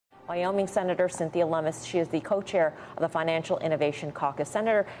Wyoming Senator Cynthia Lummis. She is the co-chair of the Financial Innovation Caucus.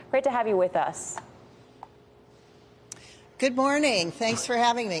 Senator, great to have you with us. Good morning. Thanks for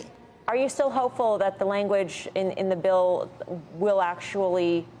having me. Are you still hopeful that the language in the bill will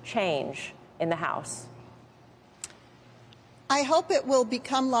actually change in the House? I hope it will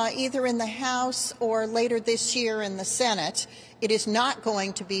become law either in the House or later this year in the Senate. It is not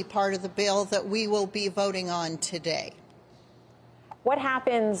going to be part of the bill that we will be voting on today. What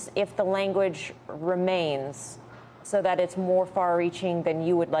happens if the language remains so that it's more far-reaching than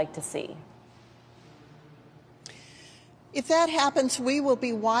you would like to see? If that happens, we will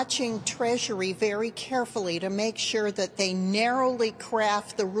be watching Treasury very carefully to make sure that they narrowly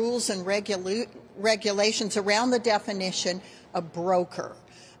craft the rules and regulations around the definition of broker.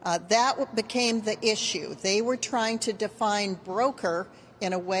 That became the issue. They were trying to define broker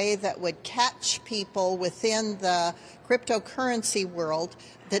in a way that would catch people within the cryptocurrency world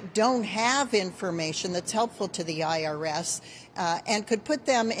that don't have information that's helpful to the IRS and could put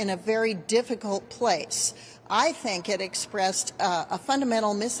them in a very difficult place. I think it expressed a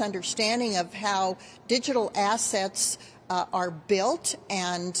fundamental misunderstanding of how digital assets are built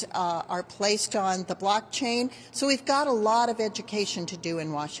and are placed on the blockchain. So we've got a lot of education to do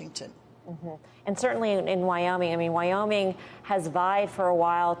in Washington. Mm-hmm. And certainly in Wyoming, I mean, Wyoming has vied for a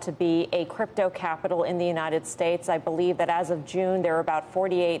while to be a crypto capital in the United States. I believe that as of June, there are about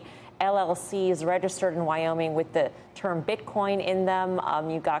 48 LLCs registered in Wyoming with the term Bitcoin in them.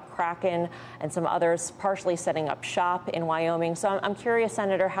 You've got Kraken and some others partially setting up shop in Wyoming. So I'm curious,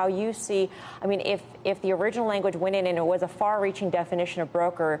 Senator, how you see, I mean, if the original language went in and it was a far-reaching definition of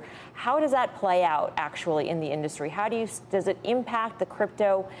broker, how does that play out actually in the industry? How does it impact the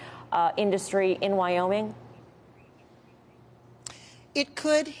crypto industry in Wyoming? It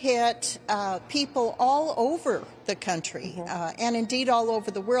could hit people all over the country and indeed all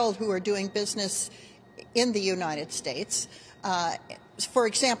over the world who are doing business in the United States. For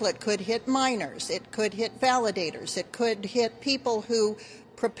example, it could hit miners, it could hit validators, it could hit people who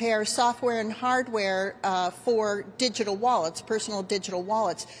prepare software and hardware for digital wallets, personal digital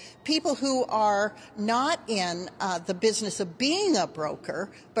wallets. People who are not in the business of being a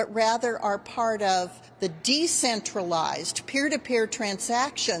broker, but rather are part of the decentralized peer-to-peer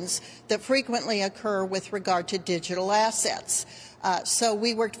transactions that frequently occur with regard to digital assets. So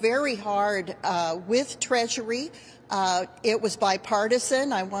we worked very hard with Treasury. It was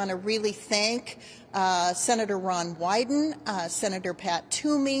bipartisan. I want to really thank Senator Ron Wyden, Senator Pat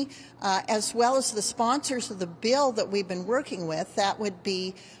Toomey, as well as the sponsors of the bill that we've been working with. That would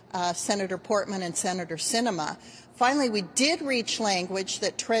be Senator Portman and Senator Sinema. Finally, we did reach language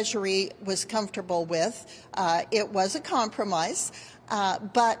that Treasury was comfortable with. It was a compromise,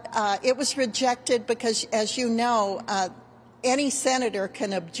 but it was rejected because, as you know, any senator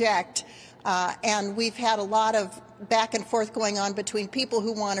can object, and we've had a lot of back and forth going on between people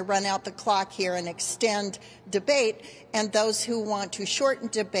who want to run out the clock here and extend debate and those who want to shorten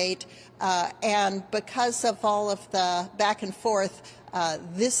debate. And because of all of the back and forth,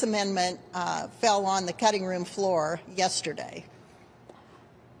 this amendment fell on the cutting room floor yesterday.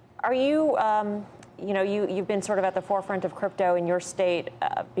 Are you, you've been sort of at the forefront of crypto in your state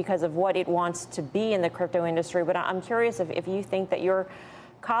because of what it wants to be in the crypto industry, but I'm curious if you think that your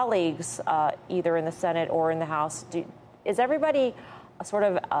colleagues, either in the Senate or in the House, is everybody sort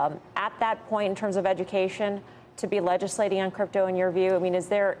of at that point in terms of education to be legislating on crypto in your view? I mean,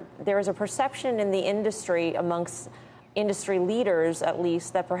 there is a perception in the industry amongst industry leaders, at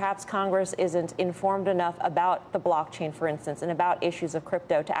least, that perhaps Congress isn't informed enough about the blockchain, for instance, and about issues of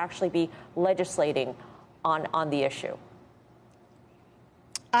crypto to actually be legislating on the issue.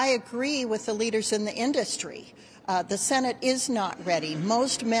 I agree with the leaders in the industry. The Senate is not ready.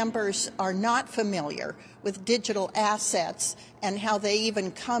 Most members are not familiar with digital assets and how they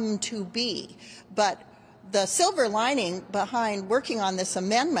even come to be. But the silver lining behind working on this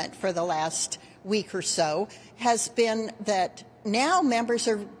amendment for the last week or so has been that now members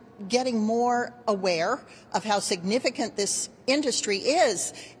are getting more aware of how significant this industry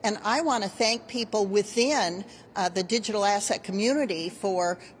is. And I want to thank people within the digital asset community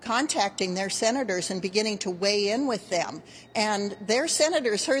for contacting their senators and beginning to weigh in with them. And their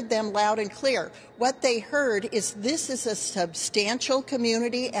senators heard them loud and clear. What they heard is this is a substantial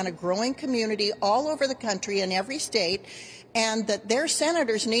community and a growing community all over the country in every state, and that their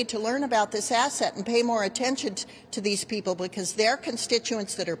senators need to learn about this asset and pay more attention to these people because they're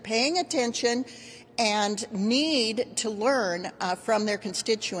constituents that are paying attention and need to learn from their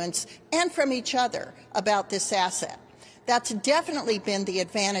constituents and from each other about this asset. That's definitely been the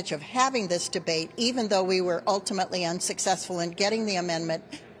advantage of having this debate, even though we were ultimately unsuccessful in getting the amendment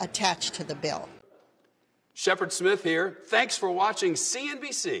attached to the bill. Shepard Smith here. Thanks for watching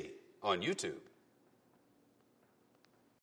CNBC on YouTube.